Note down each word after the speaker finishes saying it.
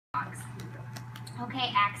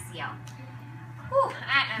Okay, Axio. Whew,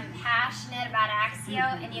 I am passionate about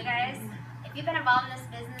Axio, and you guys, if you've been involved in this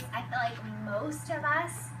business, I feel like most of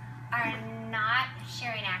us are not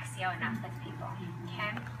sharing Axio enough with people,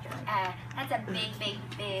 okay? That's a big, big,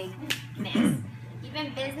 big miss.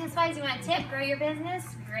 Even business-wise, you want a tip, grow your business?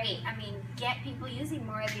 Great. I mean, get people using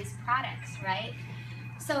more of these products, right?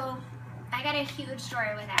 So I got a huge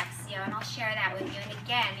story with Axio, and I'll share that with you. And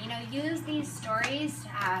again, you know, use these stories,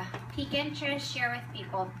 pique interest, share with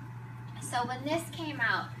people. So when this came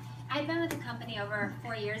out, I'd been with the company over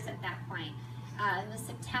 4 years at that point. It was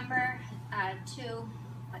September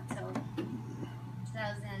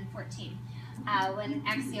 2014 when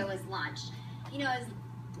Axio was launched. You know, it was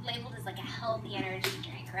labeled as like a healthy energy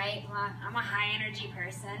drink, right? Well, I'm a high energy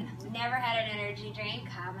person. Never had an energy drink.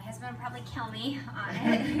 My husband would probably kill me on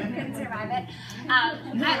it. Couldn't survive it. I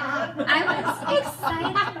was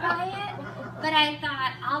excited by it, but I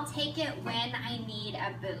thought I'll take it when I need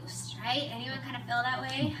a boost, right? Anyone kind of feel that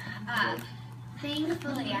way?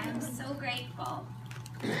 Thankfully, I'm so grateful.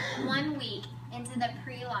 1 week into the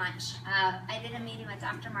pre-launch, I did a meeting with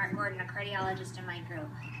Dr. Mark Gordon, a cardiologist in my group,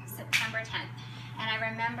 September 10th. And I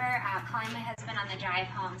remember calling my husband on the drive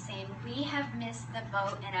home saying, we have missed the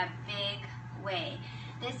boat in a big way.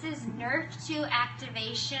 This is NRF2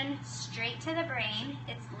 activation straight to the brain.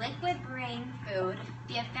 It's liquid brain food.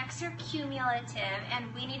 The effects are cumulative,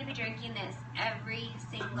 and we need to be drinking this every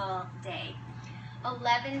single day.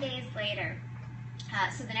 11 days later,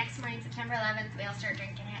 so the next morning, September 11th, we all start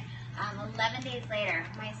drinking it. 11 days later,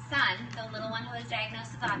 my son, the little one who was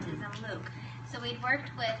diagnosed with autism, Luke, so we'd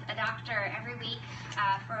worked with a doctor every week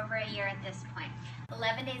for over a year at this point.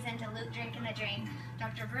 11 days into Luke drinking the drink,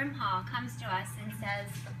 Dr. Brimhall comes to us and says,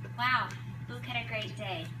 wow, Luke had a great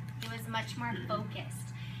day. He was much more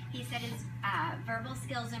focused. He said his verbal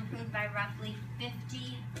skills improved by roughly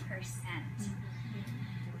 50%.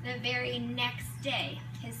 The very next day,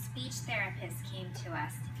 his speech therapist came to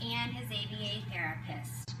us and his ABA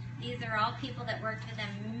therapist. These are all people that worked with a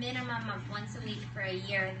minimum of once a week for a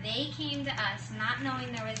year. They came to us not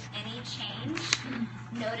knowing there was any change,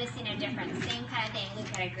 noticing a difference. Same kind of thing. Luke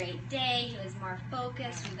had a great day. He was more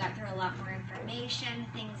focused. We got through a lot more information,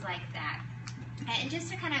 things like that. And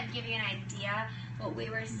just to kind of give you an idea what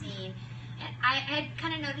we were seeing, I had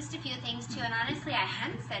kind of noticed a few things too, and honestly I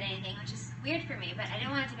hadn't said anything, which is weird for me, but I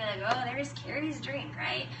didn't want it to be like, oh, there's Kerry's drink,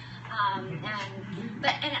 right? And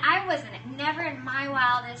I wasn't, never in my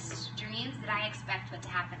wildest dreams did I expect what to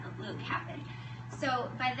happen with Luke happened. So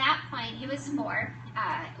by that point, he was 4.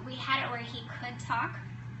 We had it where he could talk.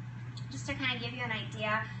 Just to kind of give you an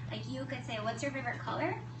idea, like you could say, what's your favorite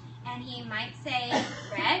color? And he might say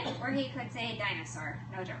red, or he could say dinosaur.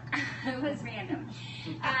 No joke. It was random.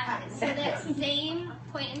 So that same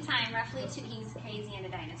point in time, roughly he's crazy into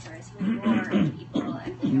dinosaurs. He would roar at people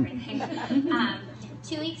and everything.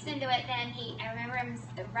 2 weeks into it, then I remember him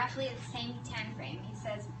roughly at the same time frame. He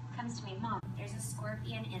comes to me, Mom, there's a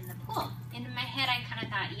scorpion in the pool. And in my head, I kind of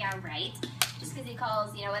thought, yeah, right. Just because he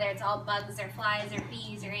calls, you know, whether it's all bugs or flies or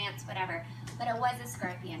bees or ants, whatever. But it was a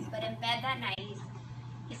scorpion. But in bed that night,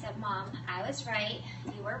 he said, Mom, I was right.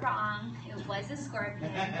 You were wrong. It was a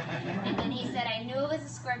scorpion. And then he said, I knew it was a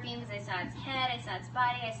scorpion because I saw its head, I saw its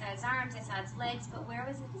body, I saw its arms, I saw its legs, but where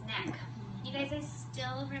was its neck? You guys, I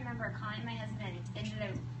still remember calling my husband into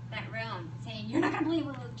that room saying, you're not going to believe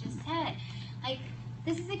what Luke just said. Like,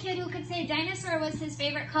 this is a kid who could say dinosaur was his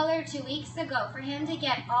favorite color 2 weeks ago. For him to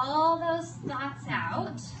get all those thoughts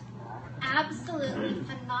out, absolutely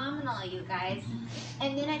phenomenal, you guys.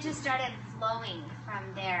 And then it just started flowing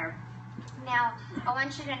from there. Now, I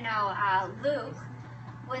want you to know, Luke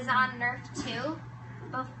was on NRF2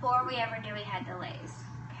 before we ever knew he had delays,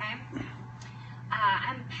 okay?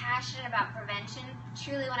 I'm passionate about prevention.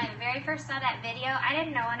 Truly, when I very first saw that video, I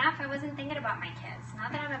didn't know enough. I wasn't thinking about my kids.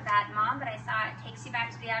 Not that I'm a bad mom, but I saw it takes you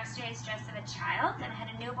back to the oxidative stress of a child, and I had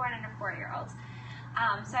a newborn and a 4-year-old.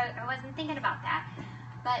 So I wasn't thinking about that.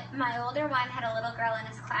 But my older one had a little girl in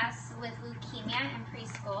his class with leukemia in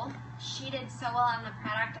preschool. She did so well on the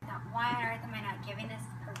product. I thought, why on earth am I not giving this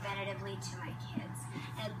preventatively to my kids?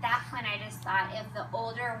 And at that point, I just thought, if the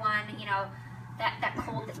older one, you know, that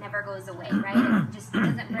cold that never goes away, right? It just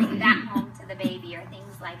doesn't bring that home to the baby or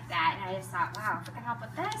things like that. And I just thought, wow, if I can help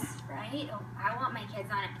with this, right? Oh, I want my kids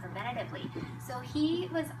on it preventatively. So he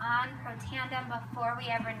was on Protandim before we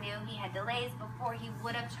ever knew he had delays, before he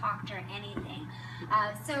would have talked or anything.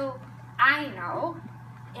 So I know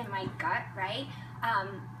in my gut, right,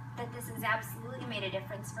 that this has absolutely made a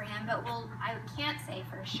difference for him, but I can't say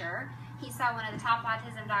for sure. He saw one of the top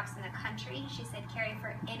autism docs in the country. She said, Kerry,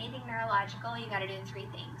 for anything neurological, you got to do 3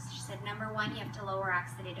 things. She said, number 1, you have to lower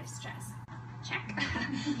oxidative stress. check.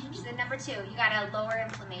 She said, number 2, you got to lower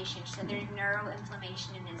inflammation. She said, there's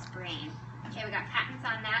neuroinflammation in his brain. Okay, we got patents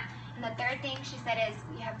on that. And the third thing she said is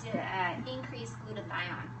you have to increase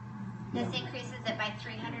glutathione. This increases it by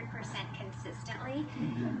 300% consistently.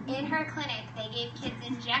 In her clinic, they gave kids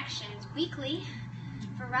injections weekly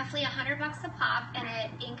for roughly $100 a pop, and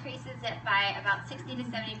it increases it by about 60 to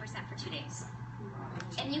 70% for 2 days.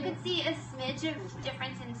 And you could see a smidge of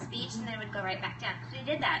difference in speech, and then it would go right back down. We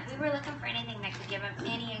did that. We were looking for anything that could give him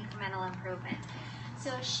any incremental improvement.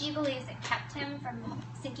 So she believes it kept him from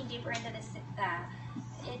sinking deeper into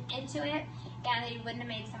it, and he wouldn't have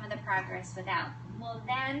made some of the progress without. Well,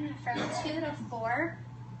 then from 2 to 4,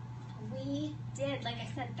 we did, like I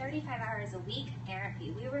said, 35 hours a week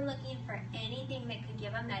therapy. We were looking for anything that could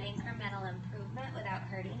give him that incremental improvement without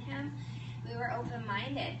hurting him. We were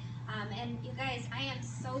open-minded. And you guys, I am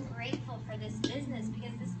so grateful for this business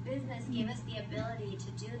because this business gave us the ability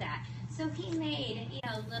to do that. So he made,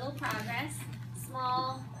 little progress,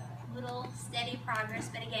 small, little, steady progress,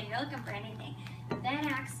 but again, you're looking for anything. Then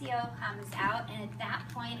Axio comes out, and at that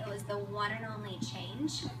point, it was the one and only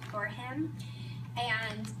change for him.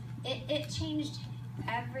 And it changed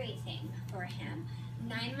everything for him.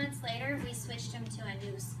 9 months later, we switched him to a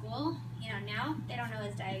new school. Now they don't know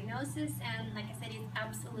his diagnosis, and like I said, he's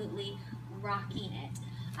absolutely rocking it.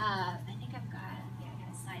 I think I got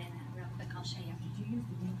a slide in that real quick. I'll show you.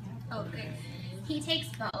 Oh, good. He takes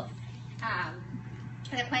both.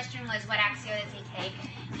 The question was, what Axio does he take?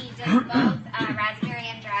 He does both raspberry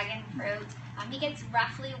and dragon fruit. He gets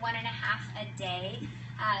roughly 1.5 a day.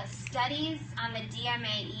 Studies on the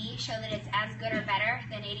DMAE show that it's as good or better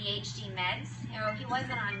than ADHD meds. He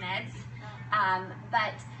wasn't on meds,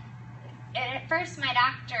 but at first my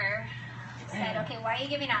doctor said, okay, why are you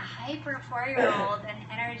giving a hyper 4-year-old an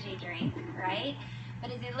energy drink, right?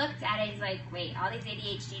 But as he looked at it, he's like, wait, all these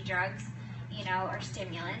ADHD drugs, are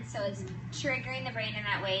stimulants, so it's triggering the brain in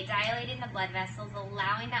that way, dilating the blood vessels,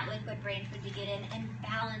 allowing that liquid brain food to get in, and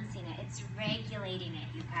balancing it. It's regulating it,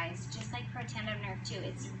 you guys, just like Protandim Nerve 2,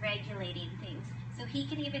 it's regulating things. So he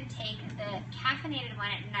can even take the caffeinated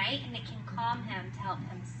one at night, and it can calm him to help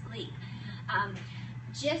him sleep.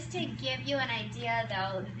 Just to give you an idea,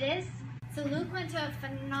 though, so Luke went to a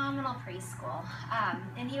phenomenal preschool,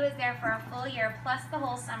 and he was there for a full year, plus the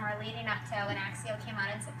whole summer leading up to when Axio came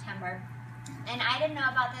out in September. And I didn't know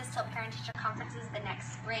about this till parent-teacher conferences the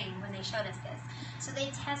next spring when they showed us this. So they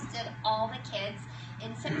tested all the kids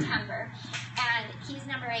in September, and he's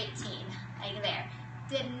number 18, like there.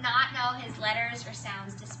 Did not know his letters or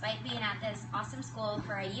sounds despite being at this awesome school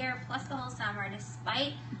for a year plus the whole summer,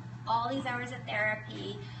 despite all these hours of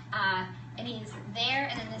therapy, and he's there,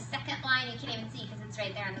 and then the second line you can't even see because it's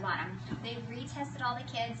right there on the bottom. They retested all the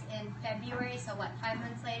kids in February, so 5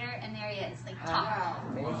 months later, and there he is, like top.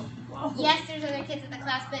 Wow. Yes, there's other kids in the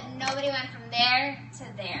class, but nobody went from there to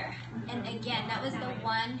there. And again, that was the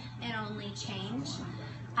one and only change.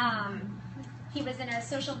 He was in a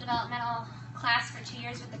social developmental class for 2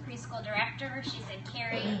 years with the preschool director. She said,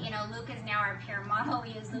 Kerry, Luke is now our peer model.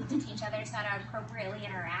 We use Luke to teach others how to appropriately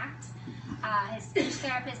interact. His speech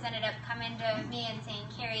therapist ended up coming to me and saying,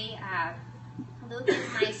 Kerry, Luke is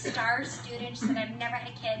my star student. She said, I've never had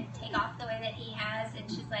a kid take off the way that he has. And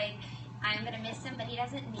she's like, I'm going to miss him, but he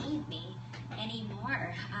doesn't need me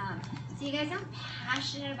anymore. So you guys, I'm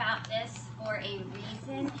passionate about this for a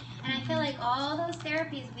reason. And I feel like all those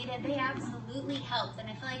therapies we did, they absolutely helped. And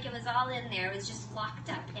I feel like it was all in there. It was just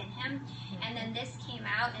locked up in him. And then this came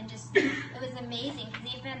out and just, it was amazing.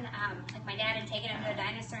 Because even, like my dad had taken him to a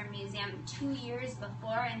dinosaur museum 2 years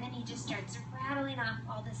before. And then he just starts rattling off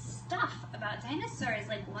all this stuff about dinosaurs.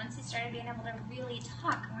 Like once he started being able to really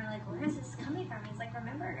talk. And we're like, where is this coming from? He's like,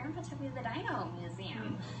 remember, Grandpa took me to the dino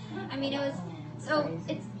museum. I mean, it was, so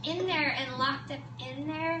it's in there and locked up in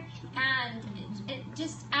there. And it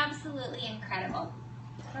just absolutely incredible.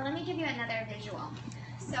 But let me give you another visual.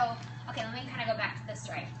 So, okay, let me kind of go back to the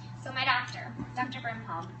story. So my doctor, Dr.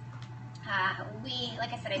 Brimhall,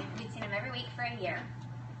 like I said, we'd seen him every week for a year.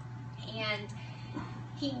 And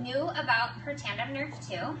he knew about Protandim Nerve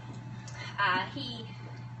 2.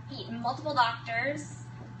 Multiple doctors,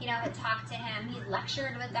 had talked to him. He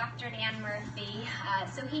lectured with Dr. Dan Murphy.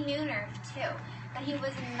 So he knew Nerve 2. But he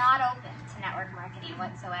was not open to network marketing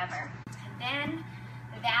whatsoever. And then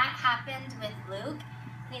that happened with Luke.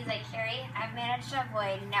 And he's like, Kerry, I've managed to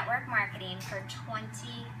avoid network marketing for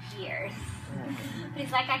 20 years. But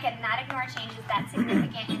he's like, I could not ignore changes that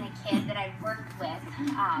significant in a kid that I've worked with.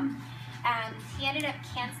 And he ended up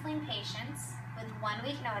canceling patients with 1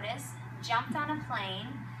 week notice, jumped on a plane,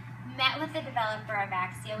 met with the developer of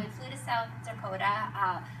Axio. We flew to South Dakota,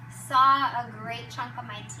 saw a great chunk of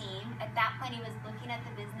my team. At that point, he was looking at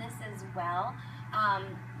the business as well.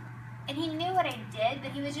 And he knew what I did,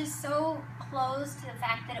 but he was just so close to the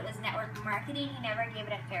fact that it was network marketing, he never gave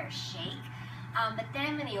it a fair shake. But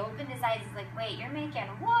then when he opened his eyes, he's like, wait, you're making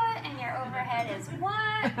what? And your overhead is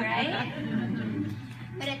what, right?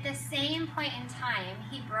 But at the same point in time,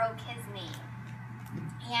 he broke his knee.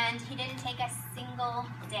 And he didn't take a single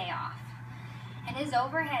day off. And his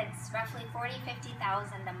overhead's roughly $40,000 to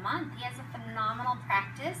 $50,000 a month. He has a phenomenal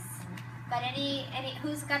practice. But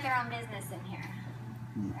who's got their own business in here,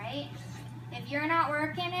 right? If you're not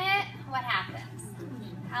working it, what happens?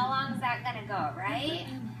 How long is that gonna go, right?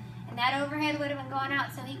 And that overhead would have been going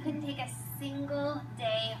out, so he couldn't take a single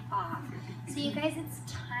day off. So you guys, it's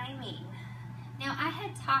timing. Now, I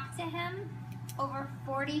had talked to him over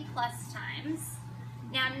 40 plus times.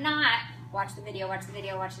 Now, not watch the video,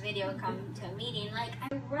 come to a meeting. Like,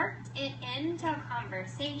 I worked it into a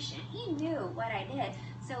conversation. He knew what I did.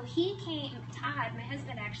 So he came, Todd, my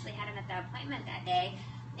husband actually had him at the appointment that day,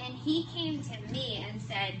 and he came to me and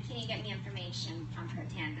said, can you get me information on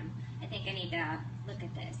ProTandem? I think I need to look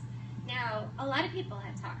at this. Now, a lot of people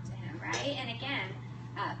had talked to him, right? And again,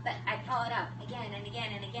 but I followed up again and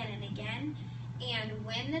again and again and again. And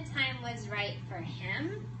when the time was right for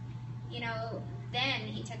him, you know, then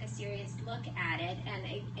he took a serious look at it. And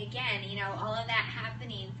again, you know, all of that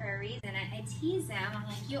happening for a reason. I tease him. I'm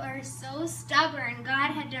like, you are so stubborn.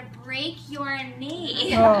 God had to break your knee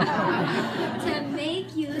to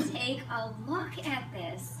make you take a look at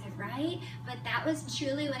this, right? But that was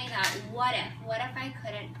truly when he thought, what if? What if I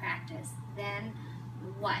couldn't practice? Then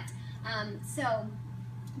what?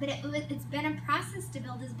 But it's been a process to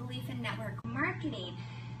build his belief in network marketing.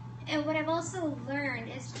 And what I've also learned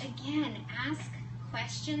is, again, ask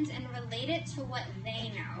questions and relate it to what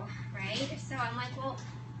they know, right? So I'm like, well,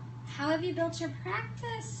 how have you built your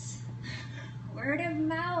practice? Word of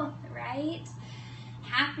mouth, right?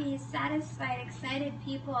 Happy, satisfied, excited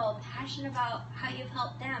people, passionate about how you've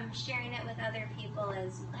helped them, sharing it with other people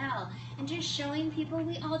as well. And just showing people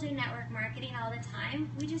we all do network marketing all the time.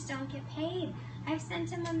 We just don't get paid. I've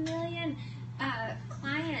sent him 1 million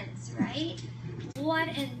clients, right?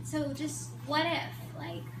 So just what if,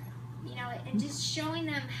 like, you know, and just showing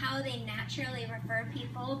them how they naturally refer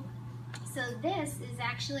people. So this is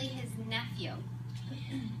actually his nephew.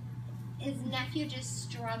 His nephew just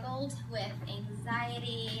struggled with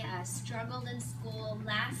anxiety, struggled in school,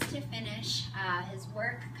 last to finish, his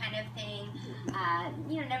work kind of thing,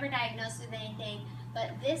 you know, never diagnosed with anything.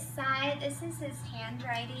 But this side, this is his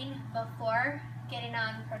handwriting before getting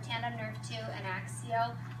on ProTandem Nerve 2 and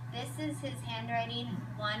Axio. This is his handwriting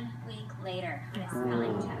 1 week later on his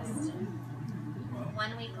spelling test.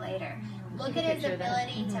 1 week later. Look at his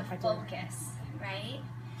ability to focus, right?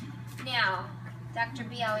 Now, Dr.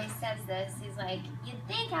 B always says this. He's like, you'd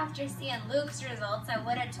think after seeing Luke's results, I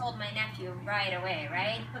would have told my nephew right away,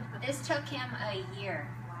 right? This took him a year.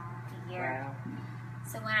 A year. Wow.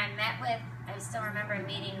 So when I met with, I still remember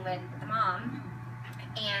meeting with the mom,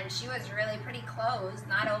 and she was really pretty closed,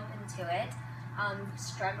 not open to it,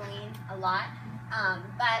 struggling a lot.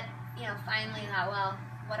 But, you know, finally thought, well,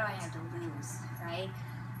 what do I have to lose, right?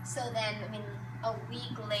 So then, I mean, a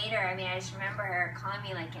week later, I mean, I just remember her calling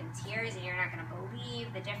me like in tears, and you're not going to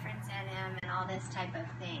believe the difference in him and all this type of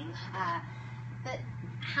thing. But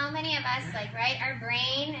how many of us, like, right, our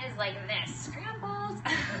brain is like this, scrambled.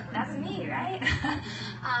 That's me, right?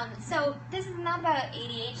 So this is not about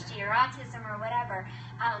ADHD or autism or whatever,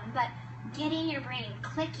 but getting your brain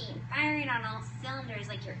clicking, firing on all cylinders,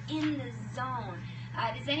 like you're in the zone.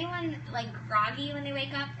 Does anyone like groggy when they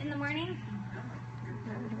wake up in the morning?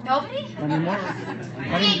 Nobody?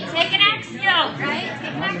 Okay, take an Axio, right?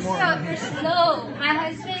 Take an Axio if you're slow. My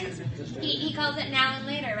husband, he calls it now and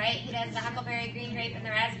later, right? He does the huckleberry, green grape, and the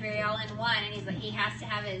raspberry all in one, and he's like, he has to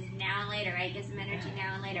have his now and later, right? Gives him energy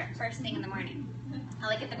now and later, first thing in the morning.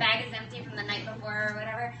 Like if the bag is empty from the night before or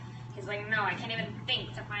whatever, he's like, no, I can't even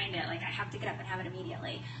think to find it. Like I have to get up and have it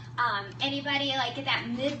immediately. Anybody like at that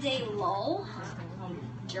midday lull?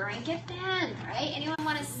 Drink it then, right? Anyone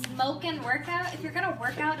want to smoke and work out? If you're going to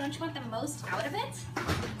work out, don't you want the most out of it?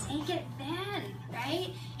 Take it then,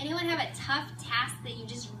 right? Anyone have a tough task that you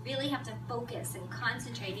just really have to focus and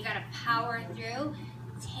concentrate? You got to power through?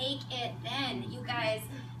 Take it then. You guys,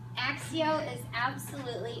 Axio is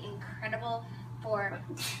absolutely incredible for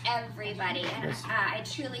everybody, and I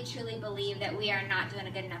truly, truly believe that we are not doing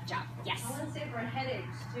a good enough job. Yes. I want to say for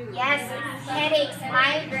headaches too. Yes, headaches,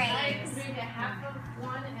 migraines. You drink a half of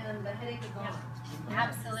one and the headache is gone.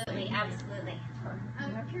 Absolutely, absolutely.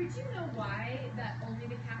 Kerry, do you know why that only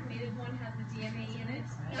the caffeinated one has the DMA in it?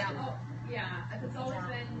 Yeah. Oh, yeah. It's always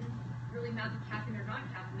been really mad with caffeine or not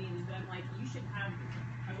caffeinated, but I'm like, you should have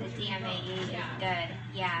The DMA is good.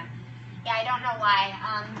 Yeah. Yeah, I don't know why.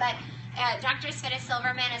 But Dr. Sveta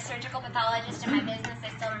Silverman, a surgical pathologist in my business, I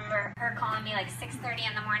still remember her calling me like 6:30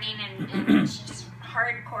 in the morning, and she just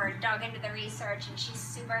hardcore dug into the research, and she's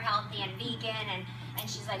super healthy and vegan, and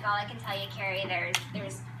she's like, all I can tell you, Kerry,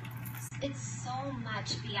 it's so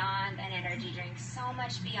much beyond an energy drink, so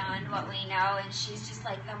much beyond what we know, and she's just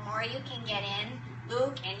like, the more you can get in,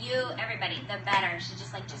 Luke and you, everybody, the better. She's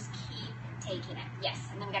just like, just keep taking it. Yes,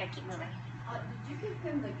 and then we gotta keep moving. Did you give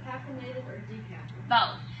him the caffeinated or decaffeinated?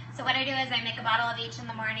 Both. So what I do is I make a bottle of each in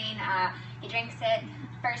the morning. He drinks it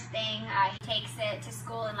first thing. He takes it to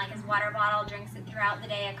school in like his water bottle, drinks it throughout the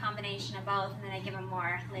day, a combination of both, and then I give him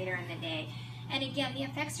more later in the day. And again, the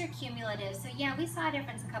effects are cumulative. So yeah, we saw a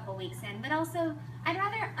difference a couple weeks in, but also I'd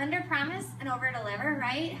rather under-promise and over-deliver,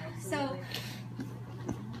 right? So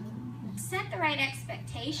set the right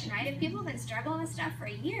expectation, right? If people have been struggling with stuff for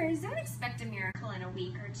years, don't expect a miracle in a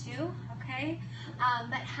week or two, okay?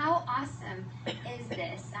 But how awesome is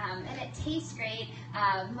this? And it tastes great.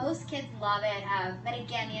 Most kids love it. But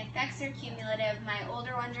again, the effects are cumulative. My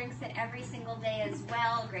older one drinks it every single day as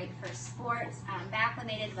well. Great for sports. Back when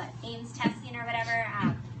they did Ames testing or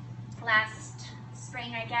whatever, last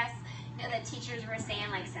spring, I guess, you know, the teachers were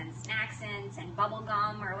saying like send snacks in, send bubble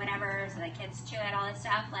gum or whatever so the kids chew it, all this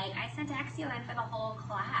stuff. Like I sent Axio in for the whole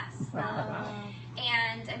class.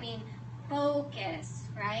 And I mean, focus,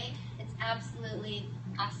 right? It's absolutely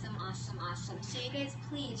awesome, awesome, awesome. So you guys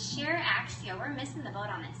please share Axio. We're missing the boat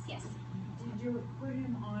on this, yes. Did you put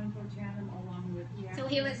him on Protandim along with the So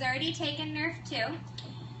he was already taking Nerf 2.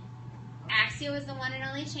 Axio was the one and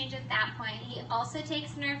only change at that point. He also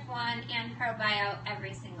takes Nerf 1 and ProBio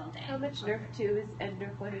every single day. How much Nerf 2 and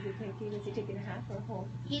Nerf 1 is he taking? Is he taking a half or a whole?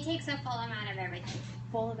 He takes a full amount of everything.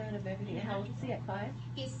 Full amount of everything. How old is he at 5?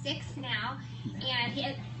 He's 6 now, and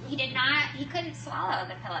he couldn't swallow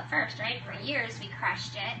the pill at first, right? For years we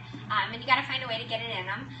crushed it, and you got to find a way to get it in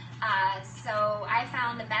him. So I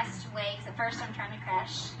found the best way, because at first I'm trying to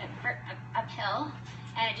crush a pill,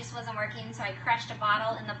 and it just wasn't working, so I crushed a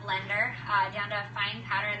bottle in the blender down to a fine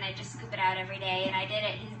powder, and I just scoop it out every day. And I did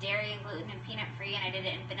it, he's dairy and gluten and peanut free, and I did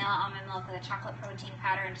it in vanilla almond milk with a chocolate protein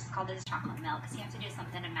powder, and just called it chocolate milk, because you have to do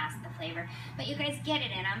something to mask the flavor. But you guys get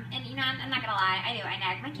it in them, and you know, I'm not gonna lie, I do. I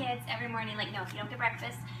nag my kids every morning, like, no, if you don't get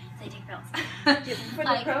breakfast, they take pills. For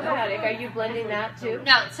the probiotic, are you blending that too?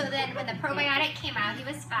 No, so then when the probiotic came out, he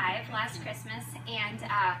was 5 last Christmas, and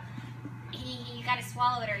you got to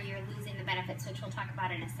swallow it or you're losing the benefits, which we'll talk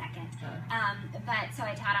about in a second. But so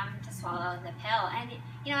I taught him to swallow the pill, and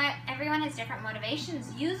you know, everyone has different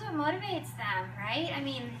motivations. Use what motivates them, right? I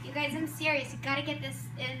mean, you guys, I'm serious. You got to get this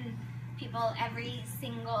in people every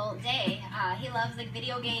single day. He loves like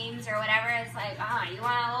video games or whatever. It's like, you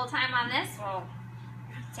want a little time on this? Well,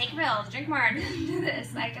 take pills, drink more, do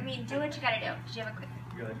this. Like, I mean, do what you got to do. Did you have a quick?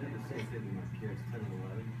 Yeah, I did the same thing with my kids, 10 and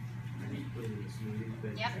 11. I just put it in a smoothie,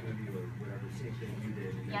 veggie smoothie or whatever, same thing you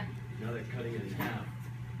did. And then now they're cutting it in half,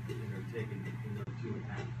 and they're taking another 2 1/2.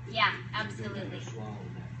 Yeah, absolutely.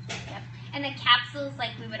 Yep. And the capsules,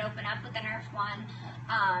 like we would open up with the Nerf 1.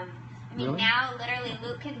 I mean, now literally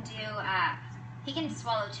Luke can do, he can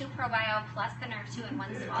swallow 2 ProBio plus the Nerf 2 in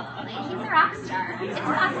 1 swallow. Like, he's a rock star. It's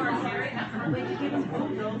possible.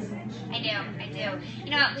 I do. You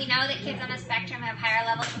know, we know that kids on the spectrum have higher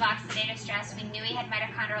levels of oxidative stress. We knew he had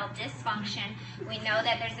mitochondrial dysfunction. We know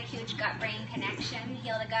that there's a huge gut-brain connection.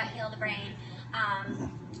 Heal the gut, heal the brain.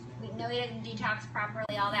 We know he doesn't detox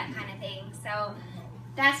properly, all that kind of thing. So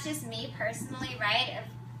that's just me personally, right?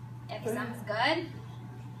 If something's good.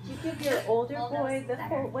 Do you give your older boy the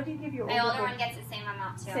full? What do you give your older boy? My older one gets the same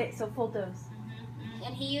amount too. So full dose.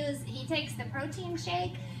 And he takes the protein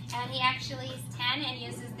shake, and he actually is 10 and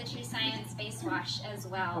uses the True Science face wash as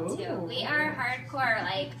well too. We are hardcore,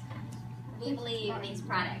 like we believe in these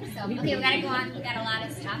products. So okay, we gotta go on. We got a lot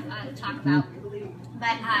of stuff to talk about,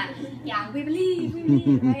 but yeah, we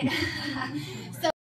believe, right? So.